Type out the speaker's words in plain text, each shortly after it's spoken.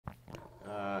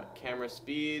camera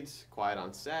speeds, quiet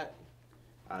on set.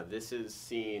 This is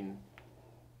scene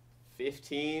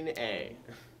 15A. All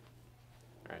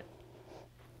right,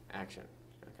 action.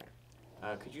 Okay.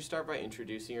 Could you start by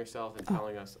introducing yourself and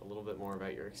telling us a little bit more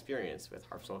about your experience with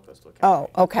Harpswell Coastal Academy?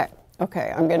 Oh, okay.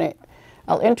 Okay,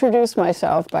 I'll introduce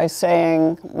myself by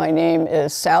saying my name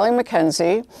is Sally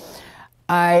MacKenzie.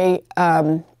 I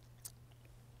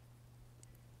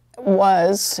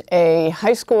was a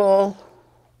high school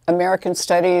American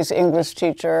Studies English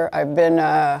teacher. I've been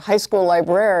a high school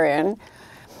librarian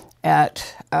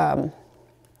at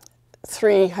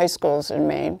 3 high schools in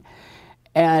Maine.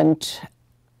 And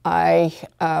I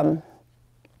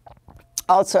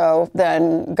also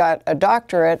then got a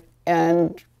doctorate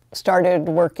and started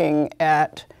working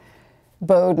at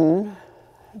Bowdoin.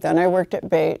 Then I worked at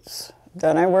Bates.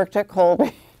 Then I worked at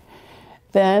Colby.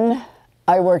 Then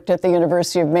I worked at the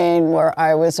University of Maine, where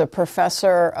I was a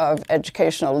professor of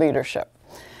educational leadership.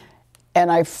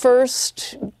 And I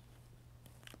first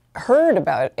heard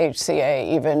about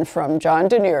HCA even from John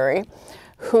Denieri,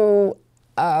 who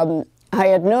I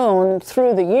had known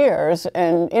through the years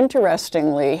and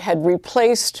interestingly had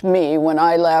replaced me when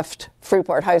I left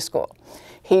Freeport High School.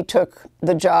 He took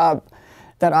the job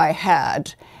that I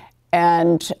had.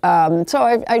 And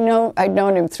so I'd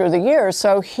known him through the years.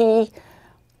 So he,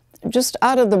 just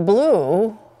out of the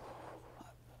blue,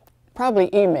 probably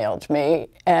emailed me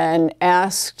and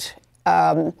asked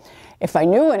if I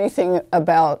knew anything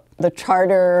about the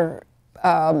charters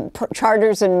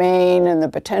in Maine and the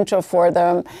potential for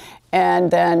them,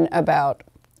 and then about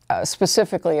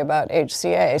specifically about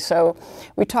HCA. So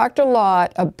we talked a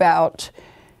lot about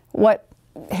what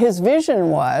his vision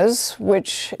was,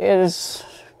 which is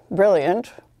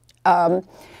brilliant,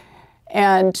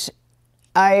 and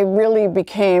I really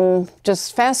became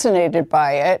just fascinated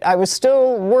by it. I was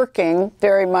still working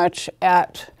very much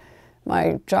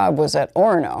my job was at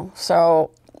Orono,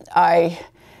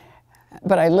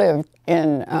 but I lived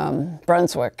in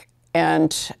Brunswick.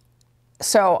 And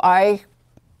so I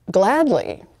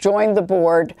gladly joined the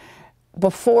board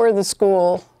before the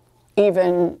school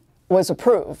even was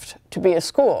approved to be a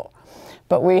school.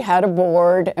 But we had a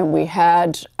board and we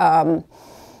had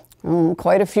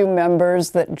quite a few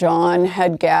members that John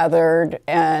had gathered,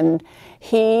 and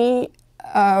he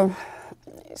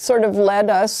sort of led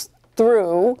us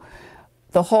through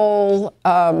the whole,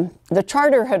 the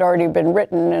charter had already been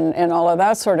written and all of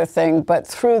that sort of thing, but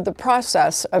through the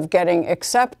process of getting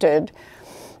accepted.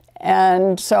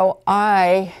 And so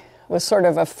I was sort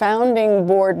of a founding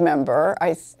board member.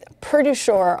 I'm pretty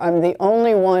sure I'm the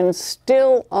only one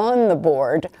still on the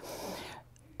board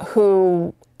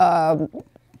who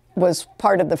was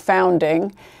part of the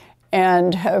founding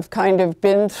and have kind of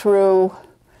been through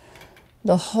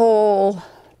the whole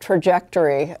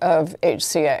trajectory of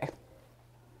HCA.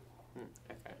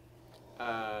 Okay.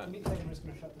 I'm just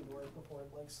going to shut the door before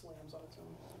it slams on its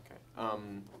own. Okay.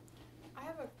 I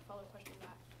have a follow-up question to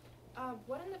that.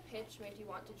 What in the pitch made you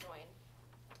want to join?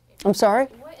 I'm sorry?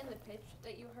 What in the pitch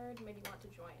that you heard made you want to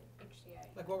join HCA?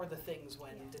 Like, what were the things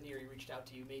when Denieri reached out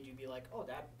to you made you be like, oh,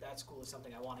 that school is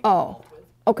something I want to get involved with?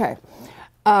 Okay.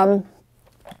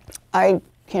 I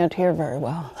can't hear very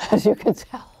well, as you can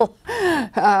tell.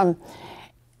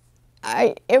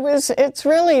 It's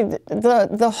really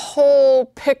the whole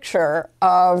picture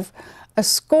of a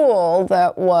school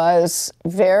that was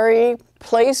very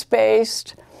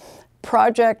place-based,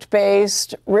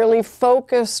 project-based, really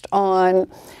focused on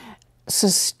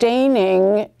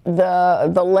sustaining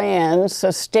the land,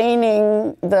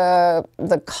 sustaining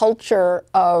the culture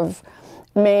of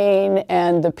Maine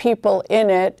and the people in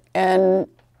it, and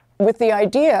with the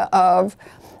idea of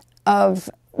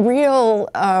real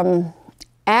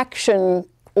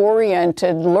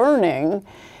action-oriented learning,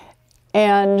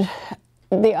 and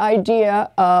the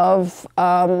idea of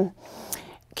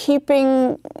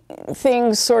keeping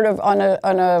things sort of on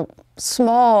a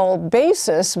small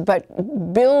basis,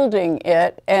 but building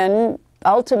it and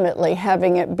ultimately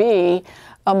having it be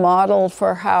a model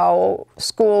for how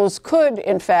schools could,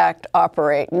 in fact,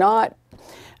 operate. We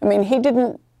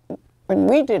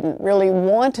didn't really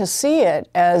want to see it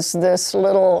as this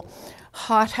little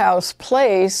hothouse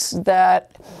place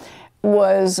that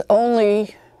was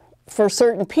only for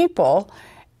certain people.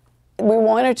 We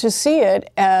wanted to see it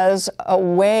as a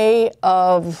way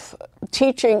of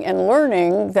teaching and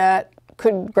learning that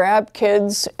could grab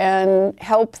kids and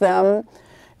help them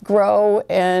grow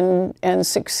and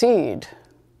succeed.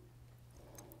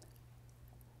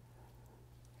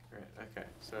 Great. Okay.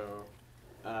 So,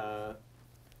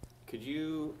 could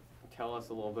you tell us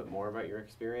a little bit more about your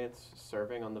experience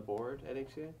serving on the board at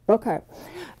HCA? Okay.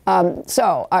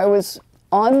 So I was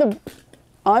on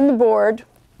on the board,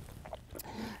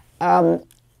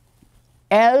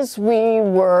 as we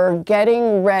were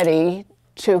getting ready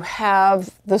to have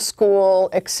the school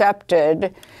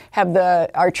accepted, have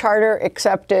our charter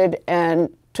accepted, and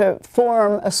to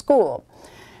form a school.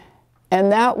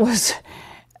 And it was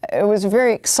a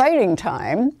very exciting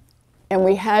time, and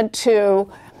we had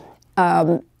to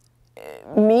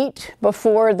meet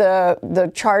before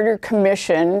the Charter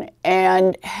Commission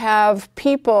and have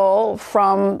people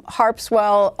from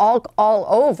Harpswell all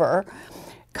over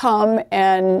come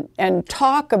and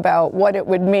talk about what it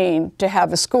would mean to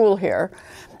have a school here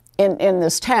in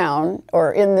this town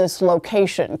or in this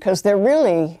location, because there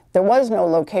was no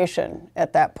location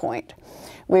at that point.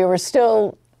 We were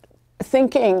still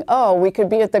thinking, oh, we could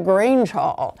be at the Grange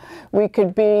Hall, we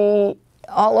could be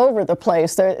all over the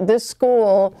place. This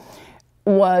school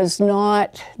was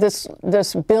not, this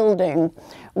building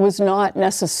was not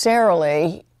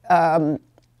necessarily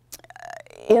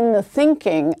in the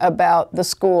thinking about the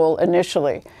school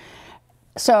initially.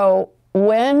 So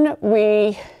when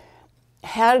we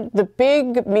had the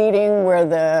big meeting where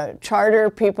the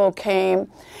charter people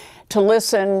came to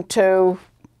listen to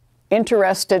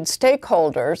interested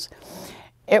stakeholders,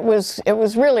 it was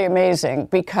really amazing,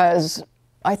 because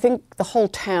I think the whole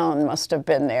town must have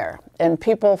been there, and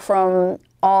people from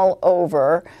all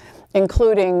over,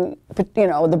 including,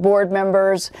 the board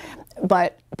members,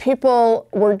 but people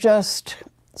were just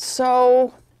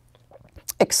so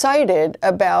excited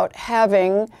about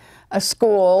having a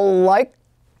school like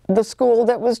the school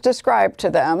that was described to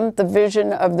them, the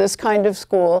vision of this kind of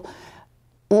school,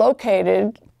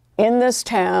 located in this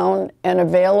town and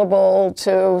available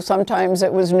to, sometimes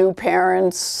it was new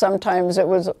parents, sometimes it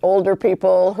was older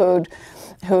people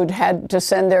who'd had to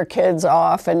send their kids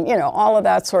off, and all of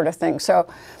that sort of thing. So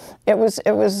it was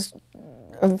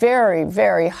a very,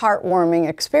 very heartwarming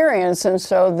experience. And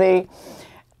so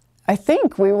I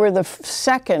think we were the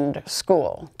second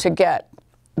school to get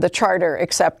the charter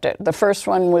accepted. The first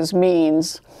one was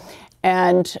Means,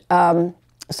 and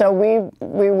so we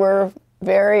were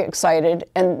very excited.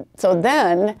 And so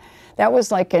then, that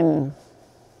was like in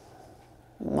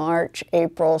March,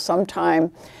 April,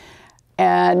 sometime,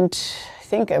 and I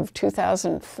think of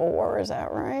 2004, is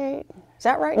that right? Is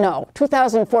that right? No,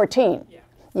 2014.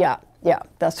 Yeah,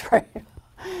 that's right.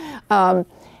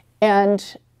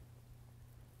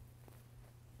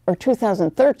 Or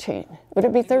 2013, would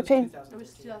it be 13? It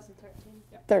was 2013.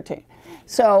 13.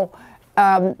 So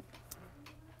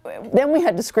then we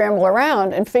had to scramble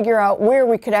around and figure out where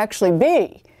we could actually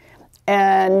be.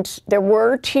 And there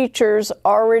were teachers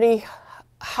already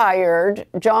hired.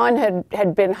 John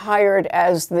had been hired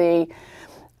as the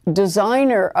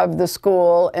designer of the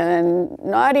school, and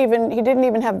he didn't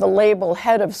even have the label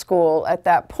head of school at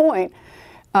that point.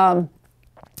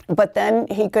 But then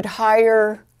he could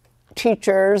hire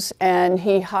teachers, and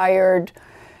he hired,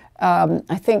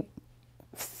 I think,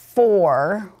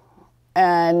 4,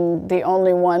 and the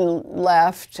only one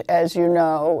left, as you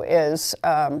know, is,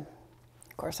 of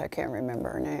course I can't remember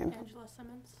her name. Angela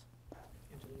Simmons.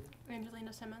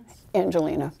 Angelina Simmons.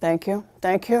 Angelina, thank you.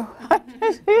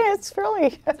 It's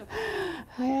really,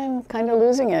 I am kind of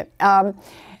losing it.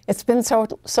 It's been so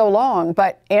long,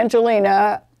 but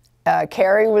Angelina,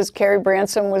 Carrie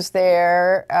Branson was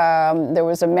there. There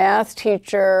was a math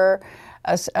teacher,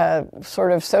 a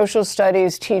sort of social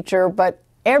studies teacher, but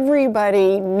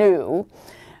everybody knew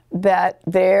that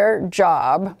their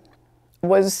job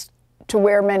was to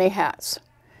wear many hats,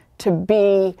 to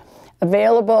be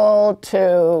available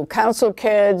to counsel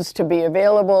kids, to be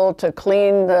available to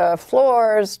clean the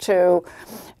floors, to,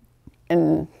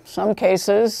 in some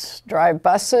cases, drive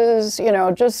buses,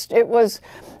 it was.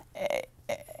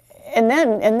 And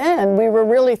then we were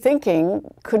really thinking,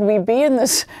 could we be in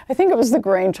this, I think it was the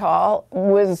Grange Hall,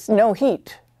 with no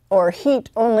heat, or heat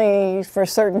only for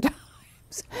certain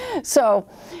times. So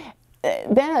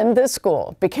then this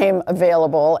school became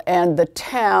available, and the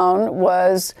town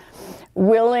was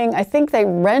willing, I think they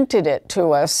rented it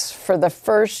to us for the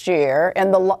first year,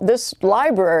 and this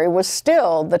library was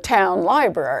still the town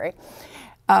library.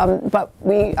 But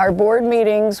our board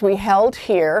meetings we held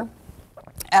here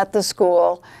at the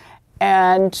school,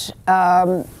 and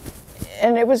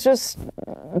it was just,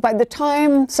 by the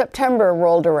time September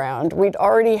rolled around, we'd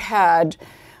already had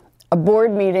a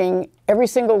board meeting every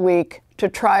single week to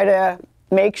try to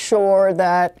make sure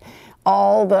that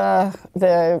all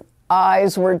the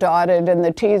I's were dotted and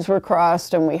the T's were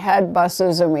crossed, and we had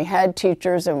buses, and we had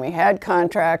teachers, and we had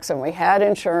contracts, and we had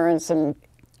insurance, and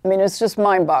I mean, it's just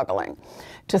mind-boggling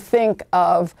to think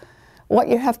of what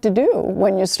you have to do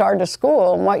when you start a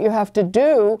school, and what you have to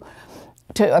do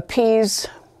to appease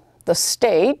the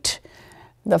state,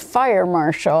 the fire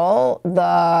marshal,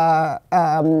 the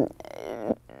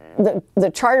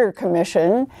charter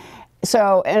commission,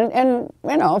 so, and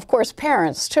you know, of course,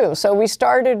 parents too. So we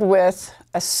started with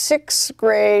a 6th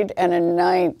grade and a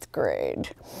 9th grade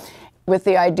with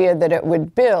the idea that it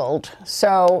would build.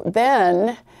 So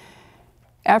then,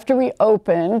 after we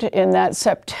opened in that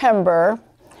September,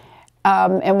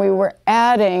 and we were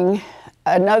adding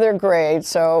another grade,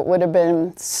 so it would have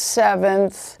been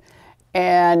 7th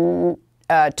and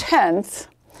 10th,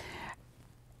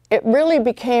 it really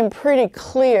became pretty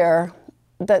clear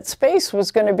that space was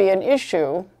going to be an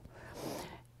issue.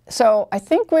 So I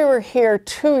think we were here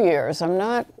 2 years. I'm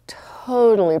not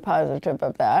totally positive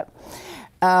of that.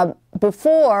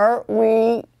 Before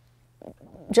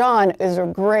John is a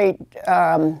great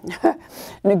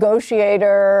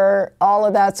negotiator, all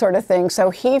of that sort of thing.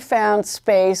 So he found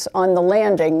space on the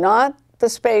landing, not the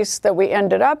space that we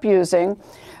ended up using,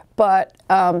 but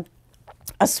a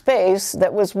space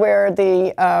that was where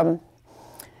the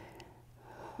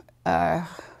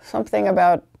something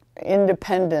about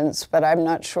independence, but I'm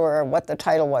not sure what the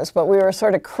title was. But we were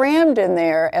sort of crammed in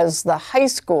there as the high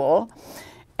school,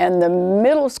 and the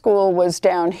middle school was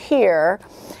down here.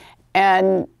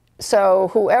 And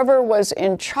so whoever was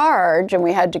in charge, and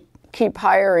we had to keep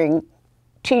hiring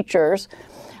teachers,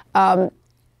 had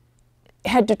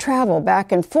to travel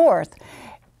back and forth.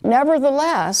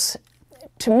 Nevertheless,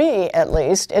 to me at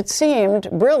least, it seemed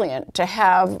brilliant to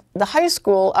have the high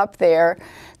school up there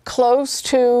close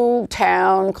to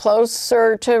town,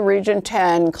 closer to Region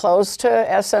 10, close to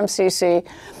SMCC,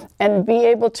 and be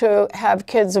able to have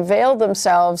kids avail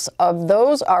themselves of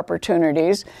those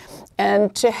opportunities,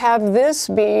 and to have this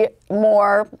be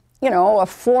more, you know, a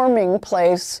forming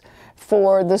place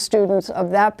for the students of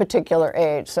that particular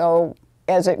age. So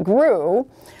as it grew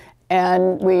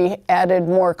and we added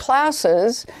more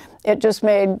classes, it just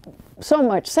made so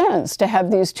much sense to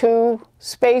have these 2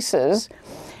 spaces.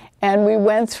 And we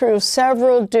went through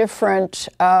several different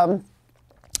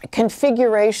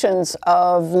configurations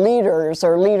of leaders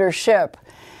or leadership.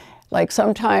 Like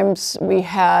sometimes we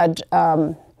had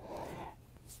a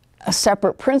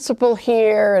separate principal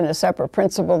here and a separate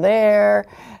principal there.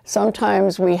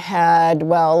 Sometimes we had,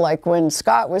 well, like when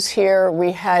Scott was here,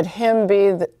 we had him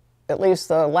be, at least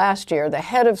the last year, the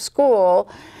head of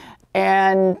school,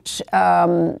 and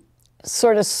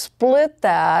sort of split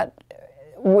that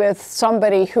with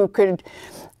somebody who could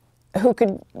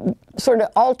sort of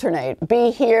alternate, be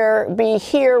here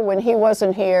when he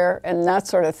wasn't here, and that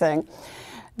sort of thing.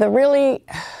 The really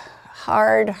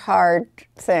hard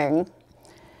thing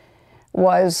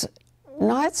was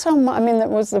not so much, I mean, it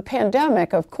was the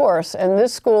pandemic, of course, and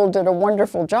this school did a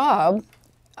wonderful job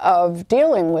of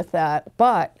dealing with that,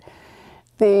 but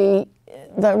the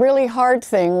really hard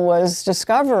thing was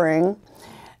discovering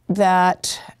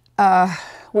that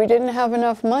we didn't have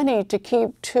enough money to keep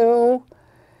 2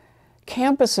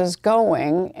 campuses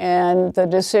going, and the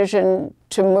decision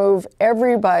to move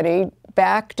everybody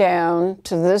back down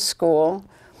to this school,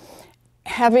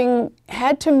 having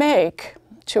had to make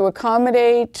to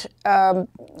accommodate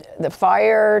the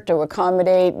fire, to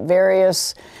accommodate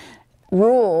various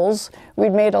rules.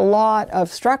 We'd made a lot of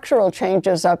structural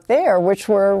changes up there, which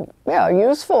were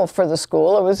useful for the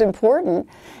school. It was important.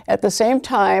 At the same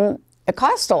time, it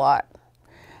cost a lot.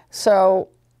 So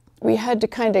we had to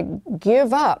kind of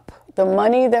give up the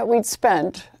money that we'd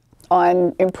spent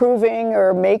on improving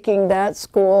or making that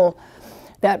school,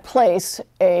 that place,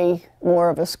 more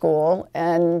of a school.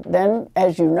 And then,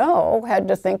 as you know, had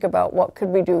to think about what could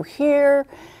we do here.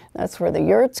 That's where the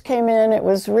yurts came in. It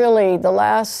was really the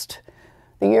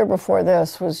year before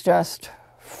this was just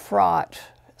fraught,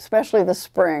 especially the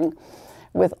spring,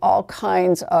 with all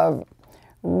kinds of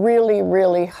really,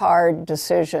 really hard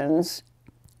decisions.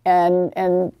 And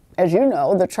as you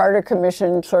know, the Charter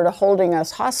Commission sort of holding us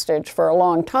hostage for a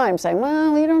long time, saying,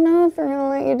 well, we don't know if we're going to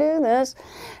let you do this.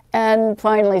 And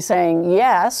finally saying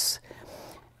yes.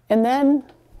 And then,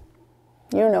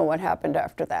 you know what happened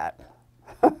after that.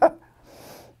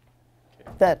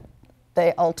 That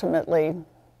they ultimately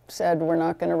said, we're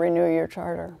not going to renew your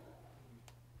charter.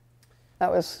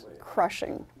 That was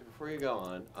crushing. Before you go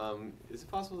on, is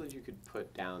it possible that you could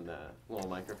put down the little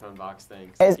microphone box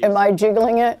thing? Am I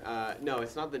jiggling it? No,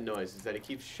 it's not the noise. It's that it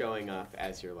keeps showing up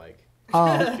as you're like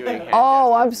doing hand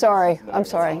Oh, I'm gestures. sorry. I'm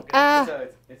sorry. It's okay.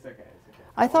 It's okay.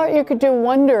 I thought you could do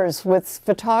wonders with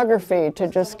photography to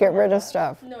just get rid of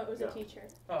stuff. No, it was a teacher.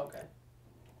 Oh, okay.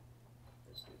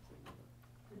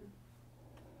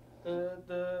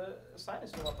 The sign is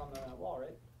still up on the wall,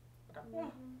 right? Okay. Yeah.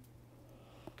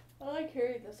 I like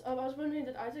hearing this. I was wondering,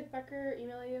 did Isaac Becker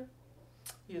email you?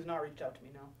 He has not reached out to me,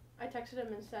 no. I texted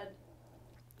him and said,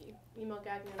 email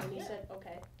Gagnon and he said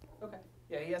okay. Okay.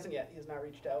 Yeah, he hasn't yet. He has not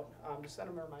reached out. Just send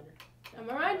him a reminder. A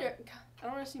reminder. God, I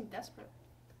don't want to seem desperate.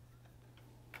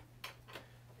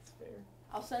 It's fair.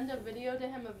 I'll send a video to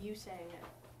him of you saying it.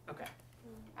 Okay.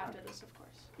 After this, of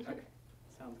course. Okay.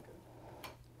 Sounds good.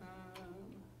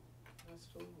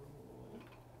 Vestal rule.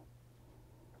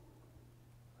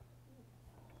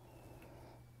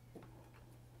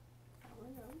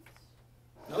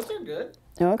 Notes are good.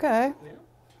 Okay. Yeah.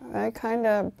 I kind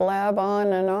of blab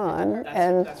on and on,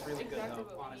 and That's really good, Exactly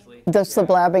though, what we honestly. that's the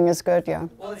blabbing is good, yeah.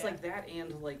 Well, it's like that,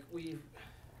 and like we've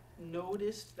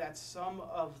noticed that some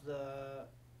of the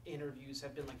interviews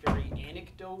have been like very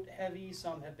anecdote heavy.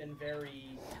 Some have been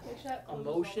very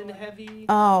emotion heavy.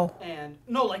 Oh, And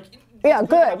no, like yeah, it's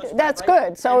to have good. a spread, That's right?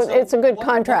 good. So And it's a good what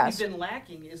contrast. What we've been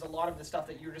lacking is a lot of the stuff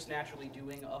that you're just naturally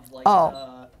doing of like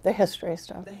The history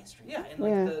stuff. the history, yeah, and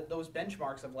like Yeah. those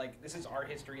benchmarks of like this is our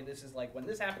history and this is like when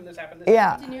this happened, this happened, this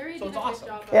Yeah. happened. Deniri So did it's a good awesome.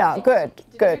 job. Yeah, good,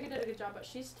 good. Deniri did a good job, but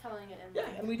she's telling it in Yeah,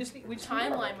 and we just need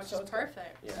timeline, which so is it's good.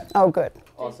 perfect. Yeah. Oh, good.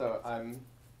 Also, I'm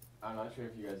not sure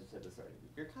if you guys have said this already.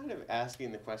 You're kind of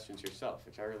asking the questions yourself,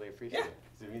 which I really appreciate. Yeah.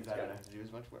 Because it means I don't have to do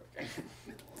as much work. This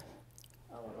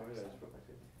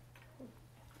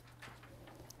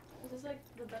is like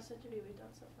the best interview we've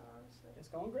done so far, honestly. It's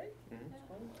going great. Mhm. It's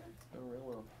going great. Oh, real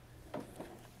well.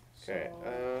 Okay.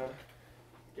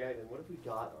 Gavin, what have we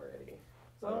got already?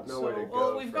 I don't know where to go well,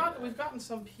 from we've gotten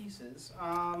some pieces.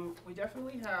 We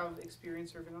definitely have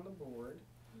experience serving on the board.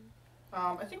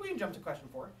 I think we can jump to question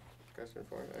 4. Question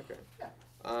 4. Okay. Yeah.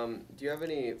 Do you have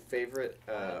any favorite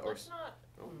or? Let's not.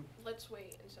 Oh. Let's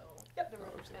wait until Yep. the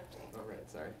room's Okay. empty. Oh right,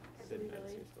 sorry.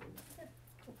 Really?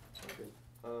 Okay.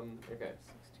 Okay.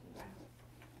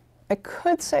 I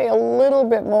could say a little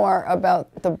bit more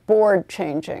about the board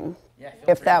changing, Yeah.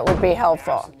 if that would be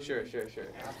helpful. Absolutely. Sure.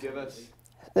 Give us.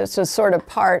 This is sort of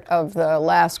part of the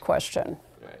last question.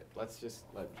 All right. Let's just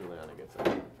let Juliana get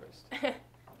something first.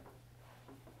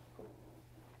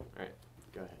 All right.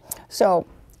 Go ahead. So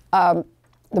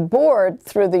the board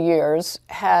through the years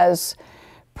has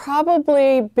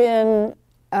probably been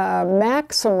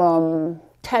maximum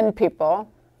 10 people.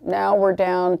 Now we're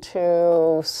down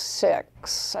to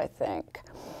 6, I think.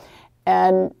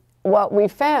 And what we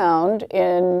found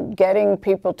in getting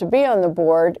people to be on the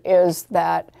board is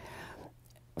that,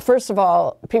 first of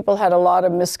all, people had a lot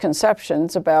of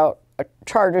misconceptions about a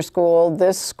charter school,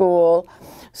 this school.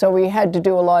 So we had to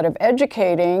do a lot of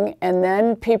educating, and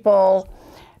then people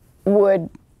would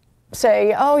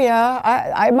say, oh yeah,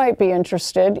 I might be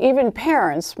interested. Even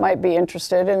parents might be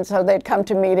interested, and so they'd come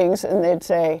to meetings and they'd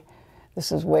say,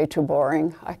 this is way too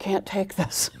boring. I can't take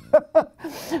this.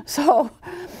 So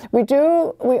we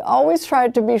always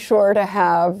tried to be sure to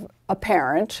have a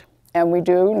parent, and we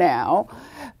do now,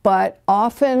 but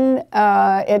often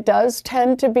it does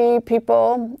tend to be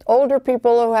older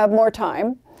people who have more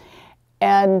time,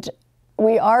 and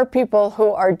we are people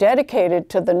who are dedicated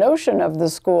to the notion of the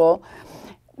school,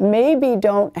 maybe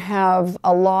don't have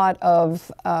a lot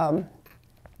of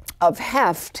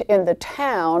heft in the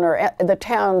town or the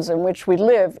towns in which we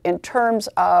live in terms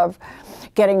of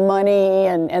getting money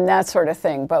and that sort of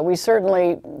thing. But we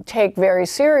certainly take very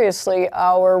seriously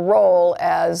our role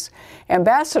as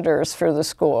ambassadors for the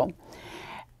school.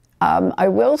 I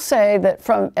will say that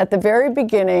at the very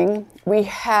beginning, we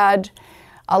had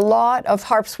a lot of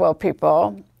Harpswell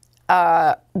people,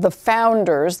 the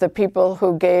founders, the people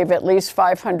who gave at least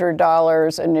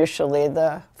 $500 initially,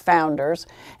 the founders,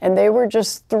 and they were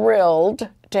just thrilled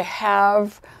to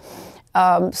have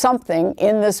something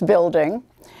in this building.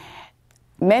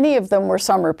 Many of them were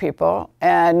summer people,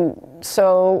 and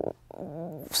so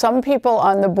some people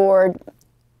on the board,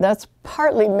 that's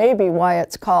partly maybe why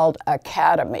it's called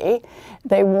Academy.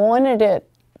 They wanted it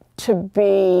to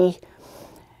be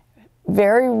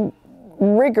very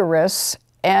rigorous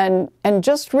and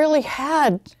just really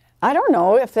had, I don't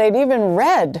know if they'd even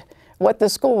read what the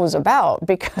school was about,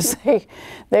 because they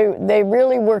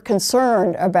really were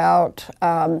concerned about,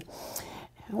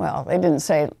 well, they didn't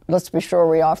say, let's be sure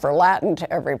we offer Latin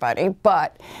to everybody,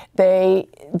 but they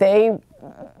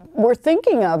were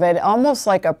thinking of it almost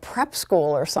like a prep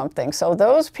school or something. So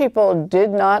those people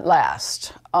did not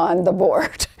last on the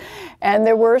board. And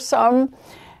there were some,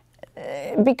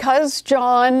 because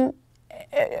John,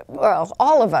 well,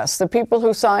 all of us, the people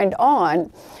who signed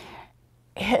on,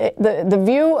 the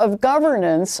view of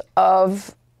governance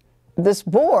of this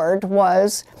board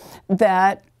was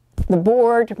that the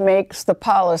board makes the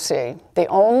policy. The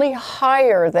only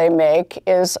hire they make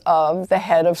is of the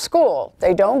head of school.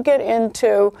 They don't get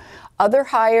into other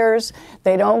hires.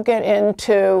 They don't get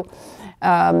into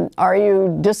Are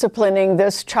you disciplining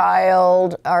this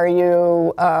child? Are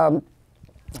you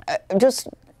just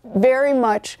very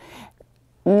much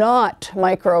not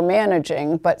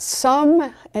micromanaging, but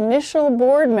some initial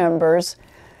board members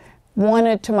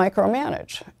wanted to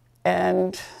micromanage.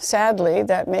 And sadly,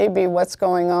 that may be what's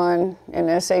going on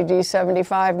in SAD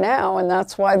 75 now, and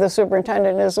that's why the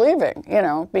superintendent is leaving, you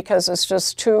know, because it's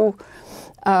just too,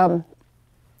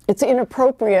 it's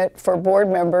inappropriate for board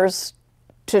members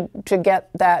to get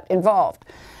that involved.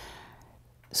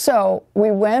 So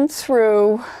we went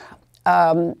through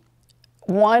Joe,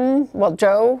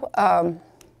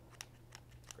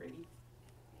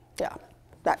 yeah,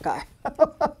 that guy,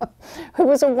 who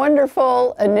was a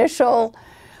wonderful initial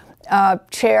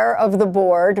chair of the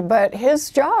board, but his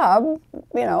job,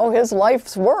 you know, his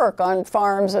life's work on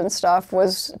farms and stuff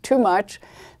was too much.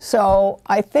 So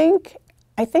I think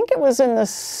it was in the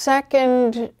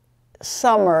second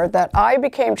summer that I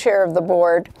became chair of the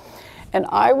board, and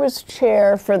I was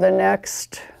chair for the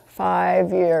next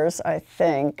 5 years, I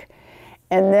think.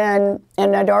 And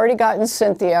I'd already gotten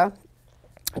Cynthia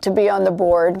to be on the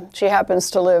board. She happens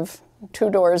to live 2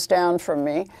 doors down from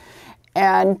me.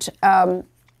 And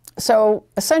so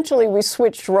essentially we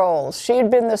switched roles. She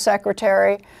had been the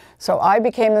secretary, so I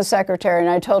became the secretary, and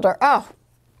I told her, oh,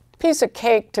 piece of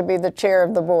cake to be the chair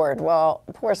of the board. Well,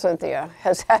 poor Cynthia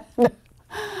has had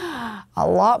a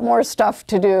lot more stuff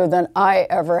to do than I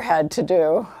ever had to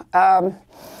do.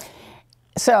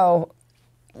 So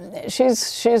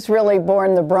she's really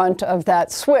borne the brunt of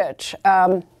that switch.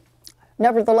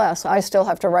 Nevertheless, I still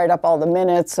have to write up all the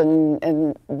minutes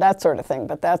and that sort of thing,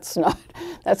 but that's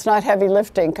not heavy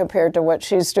lifting compared to what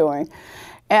she's doing.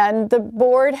 And the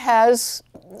board has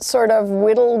sort of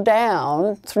whittled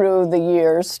down through the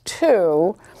years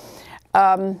too,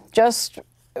 just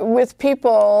with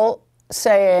people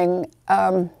saying,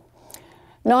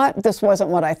 not this wasn't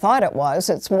what I thought it was,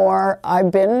 it's more,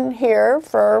 I've been here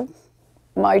for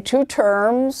my 2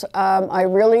 terms, I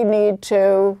really need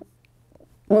to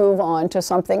move on to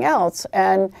something else.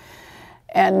 And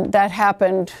that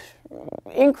happened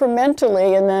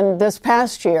incrementally, and then this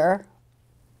past year,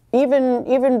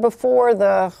 even before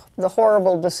the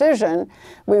horrible decision,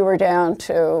 we were down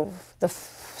to the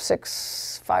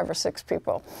 5 or 6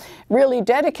 people. Really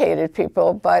dedicated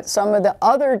people, but some of the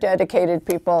other dedicated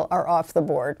people are off the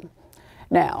board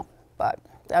now, but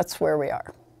that's where we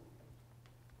are.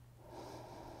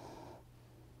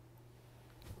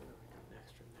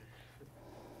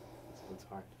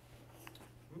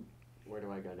 Where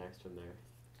do I go next from there?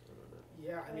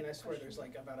 Yeah, I mean, I swear there's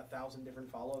like about 1,000 different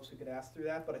follow-ups we could ask through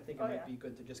that, but I think it might be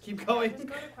good to just keep going. Just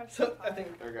go to question 5. I think.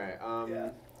 Okay. Yeah.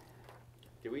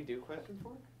 Did we do question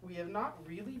 4? We have not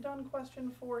really done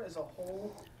question 4 as a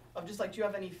whole. Of just like, do you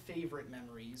have any favorite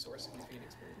memories or significant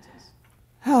experiences?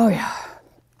 Oh yeah,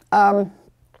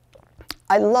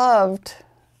 I loved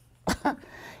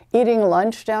eating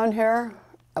lunch down here,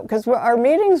 because our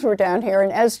meetings were down here,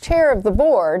 and as chair of the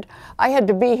board, I had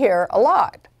to be here a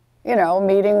lot. You know,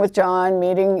 meeting with John,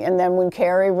 and then when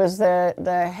Carrie was the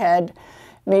head,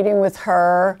 meeting with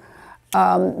her.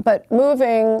 But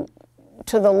moving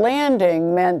to the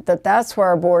landing meant that that's where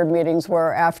our board meetings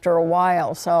were after a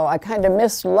while. So I kind of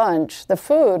missed lunch. The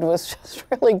food was just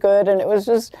really good, and it was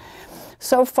just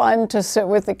so fun to sit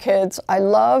with the kids. I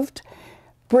loved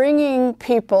bringing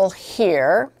people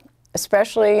here,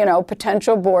 especially, you know,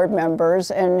 potential board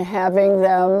members, and having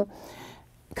them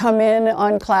come in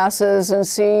on classes and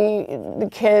see the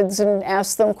kids and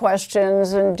ask them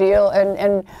questions and deal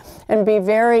and be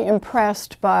very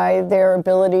impressed by their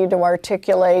ability to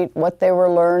articulate what they were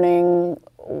learning,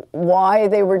 why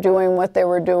they were doing what they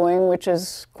were doing, which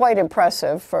is quite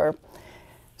impressive for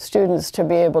students to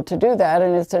be able to do that,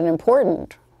 and it's an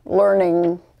important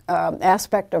learning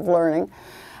aspect of learning.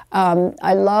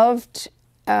 I loved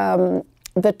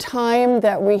the time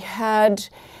that we had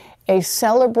a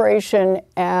celebration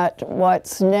at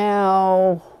what's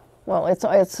now, well, it's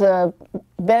a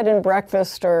bed and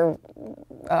breakfast or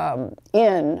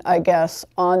inn, I guess,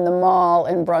 on the mall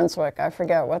in Brunswick. I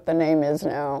forget what the name is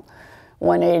now,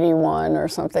 181 or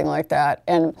something like that.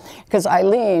 And because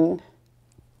Eileen,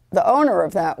 the owner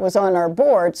of that, was on our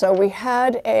board, so we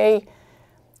had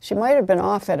she might have been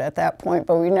off it at that point,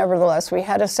 but nevertheless, we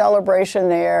had a celebration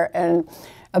there and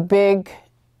a big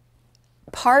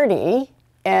party,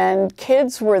 and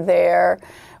kids were there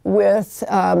with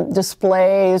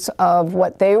displays of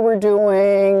what they were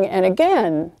doing, and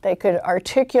again, they could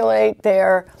articulate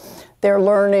their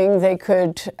learning. They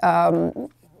could, and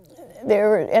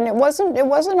it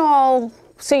wasn't all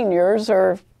seniors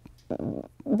or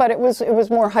but it was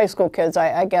more high school kids,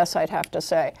 I guess I'd have to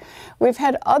say. We've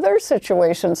had other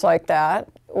situations like that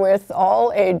with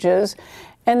all ages,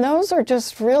 and those are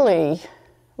just really,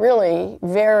 really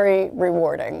very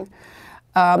rewarding.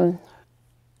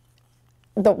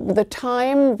 The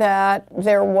time that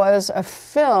there was a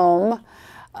film,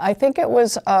 I think it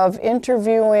was of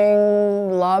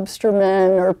interviewing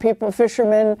lobstermen or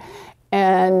fishermen,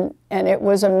 and it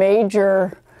was a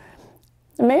major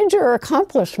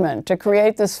accomplishment to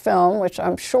create this film, which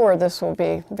I'm sure this will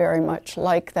be very much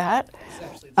like that.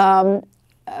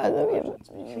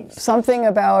 Something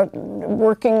about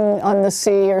working on the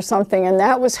sea or something, and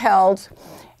that was held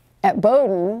at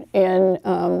Bowdoin in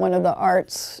one of the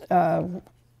arts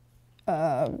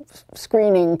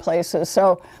screening places.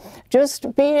 So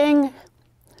just being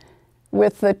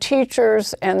with the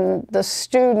teachers and the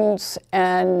students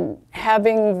and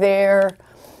having their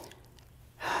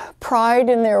pride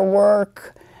in their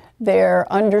work,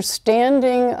 their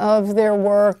understanding of their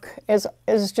work is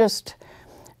just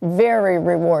very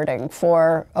rewarding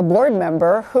for a board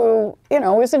member who,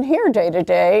 isn't here day to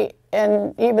day.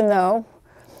 And even though,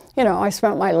 I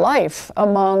spent my life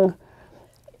among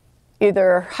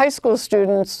either high school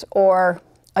students or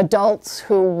adults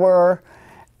who were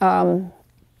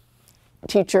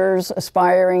teachers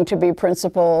aspiring to be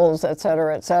principals, et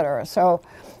cetera, et cetera. So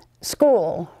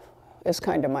school is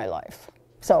kind of my life.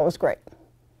 So it was great.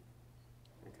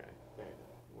 Okay, great.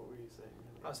 What were you saying?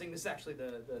 I was saying this is actually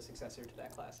the successor to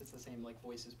that class. It's the same like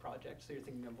Voices project. So you're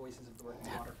thinking of Voices of the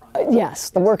Working Waterfront. Yes,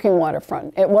 the Working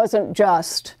Waterfront. It wasn't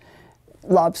just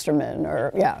lobstermen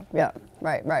or,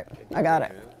 right. I got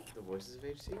it. The Voices of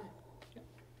HCA?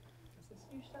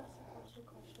 You should ask the closure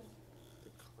question. The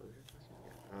closure question?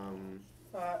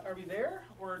 Yeah. Are we there,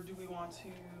 or do we want to?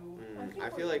 I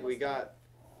feel like we got.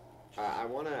 I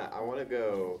wanna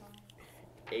go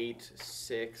 8,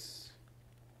 6,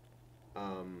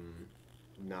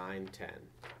 9, 10.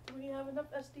 Do we have enough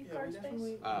SD card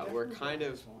space?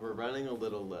 We're running a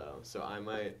little low, so I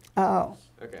might. Oh,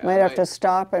 Okay. might have to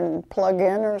stop and plug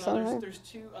in or No, something? there's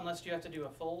two, unless you have to do a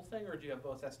full thing, or do you have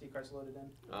both SD cards loaded in?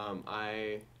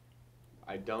 I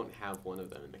don't have one of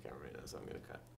them in the camera right now, so I'm gonna cut.